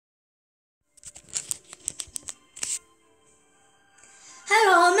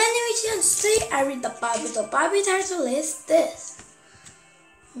Today I read the Bible. The Bible title is this.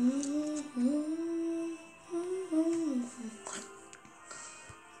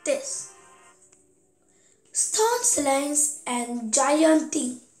 This. Stone, slings, and giant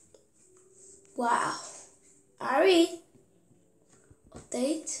thing. Wow. I read.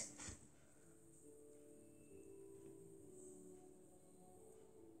 Update.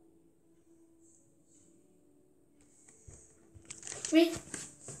 Read.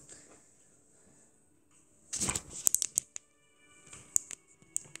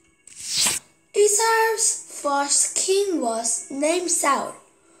 Israel's first king was named Saul.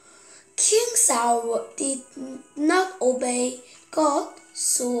 King Saul did not obey God,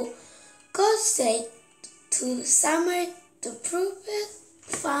 so God said to Samuel the prophet,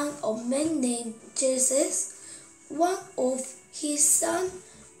 "Find a man named Jesus. One of his sons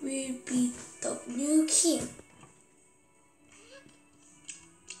will be the new king."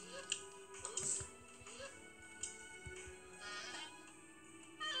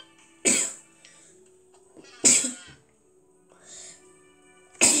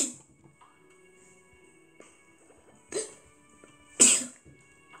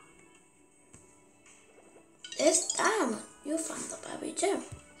 This time you find the Bible gem.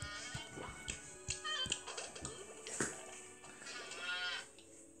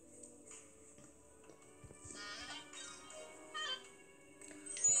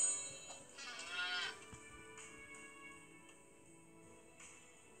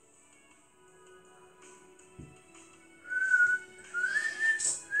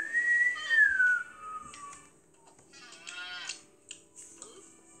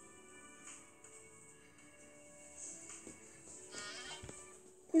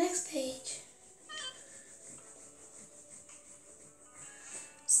 Next page.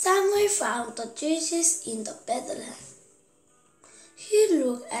 Samuel found the Jesus in the Bethlehem. He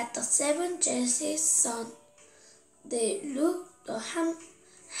looked at the 7 Jesse's sons. They looked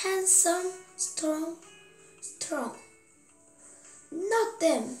handsome, strong. Not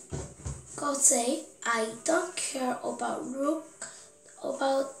them. God said, "I don't care about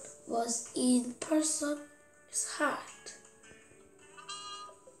what's in person's heart."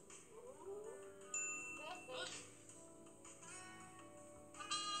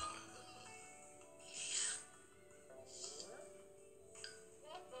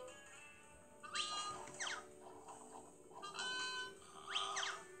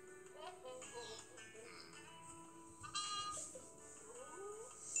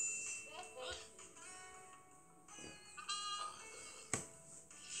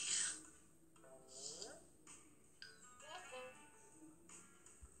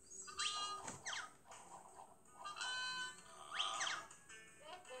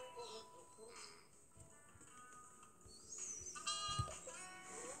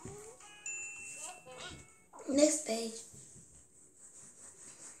 Next page.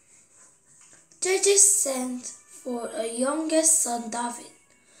 Judges sent for a youngest son, David,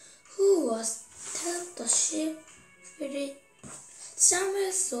 who was tend the sheep.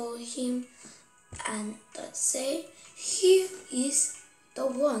 Samuel saw him and said, "He is the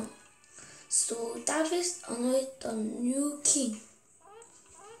one." So David anointed the new king.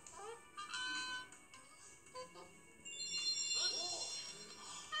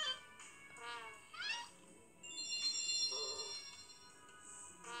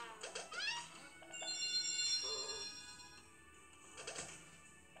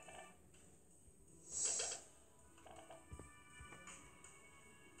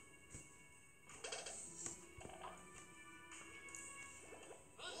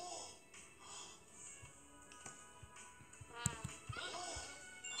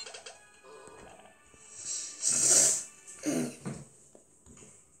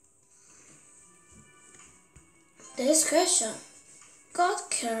 This question. God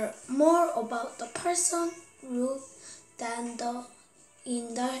cared more about the person's root than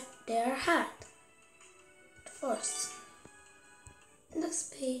their heart. First.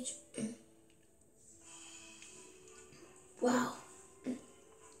 Next page. Wow.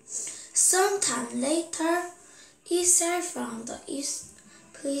 Sometime later, Israel found the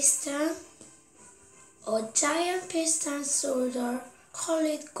Philistine, a giant Philistine soldier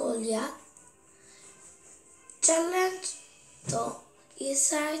called Goliath, challenged the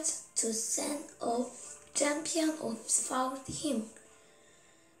Israelites to send a champion to fight him,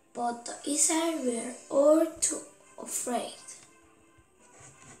 but the Israelites were all too afraid.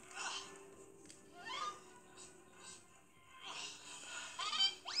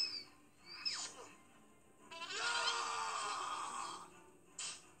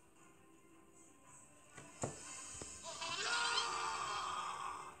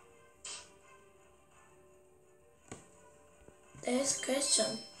 ask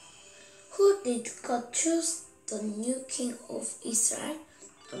question. Who did God choose the new king of Israel?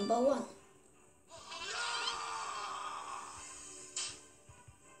 Number 1.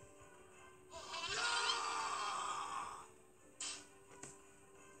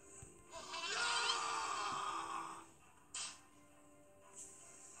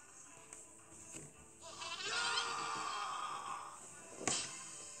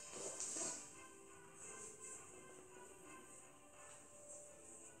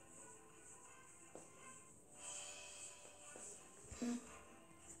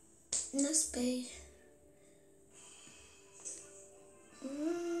 Next page.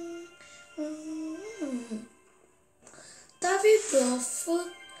 David brought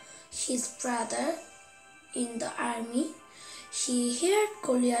his brother in the army. He heard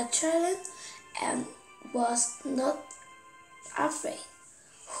Goliath challenge and was not afraid.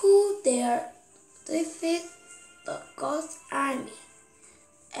 Who dared defeat the God's army?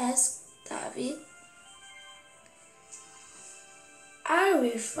 Asked David. I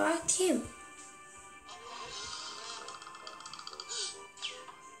will fight him.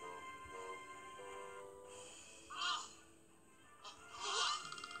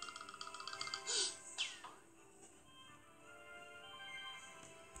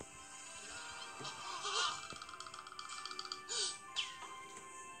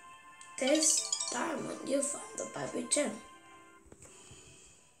 This diamond you found the Bible gem.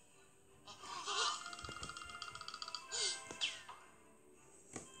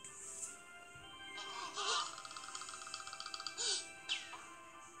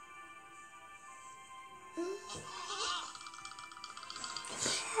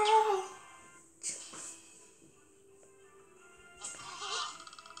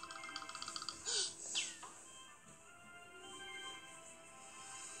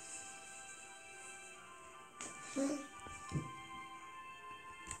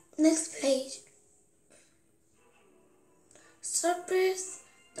 Next page. Surprised,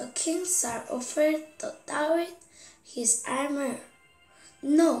 the king Saul offered to David his armor.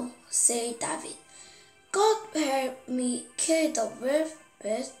 No, said David. God help me kill the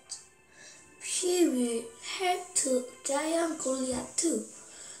beast. He will help to giant Goliath too.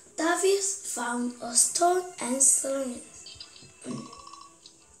 David found a stone and slings.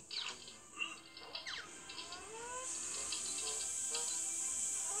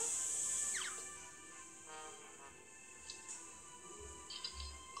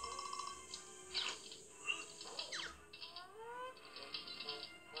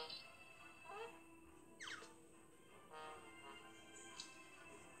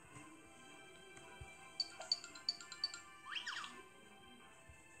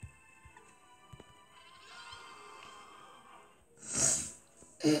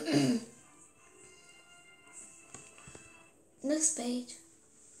 Next page.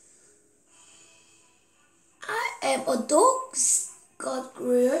 I am a dog, God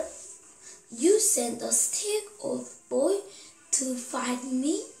growled. You sent a stick of boy to fight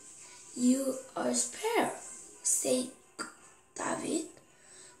me? You are spare, said David.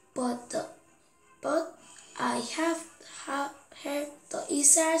 But I have helped the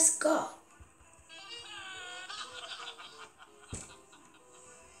Israel's God.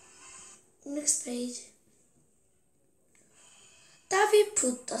 Next page. David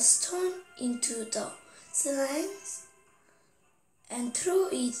put the stone into the slings and threw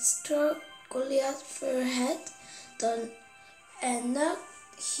it struck Goliath's forehead and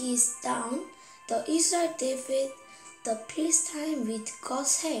knocked him down. The Israel defeated the Philistine with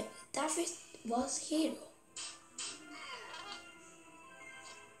God's help. David was hero.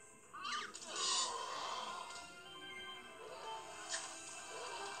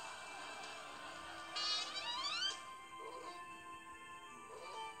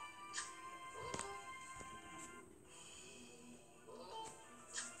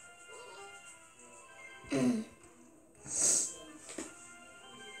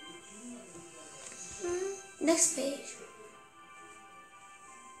 Next page.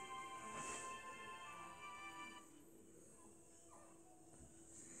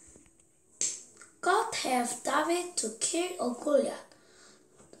 God helped David to kill a Goliath,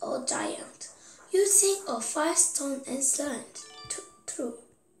 a giant, using a 5 stone and slings. True.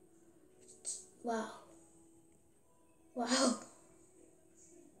 Wow. Wow.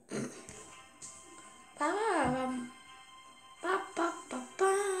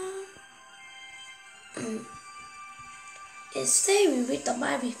 Stay with the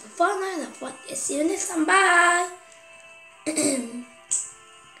Bible for fun and fun. See you next time. Bye.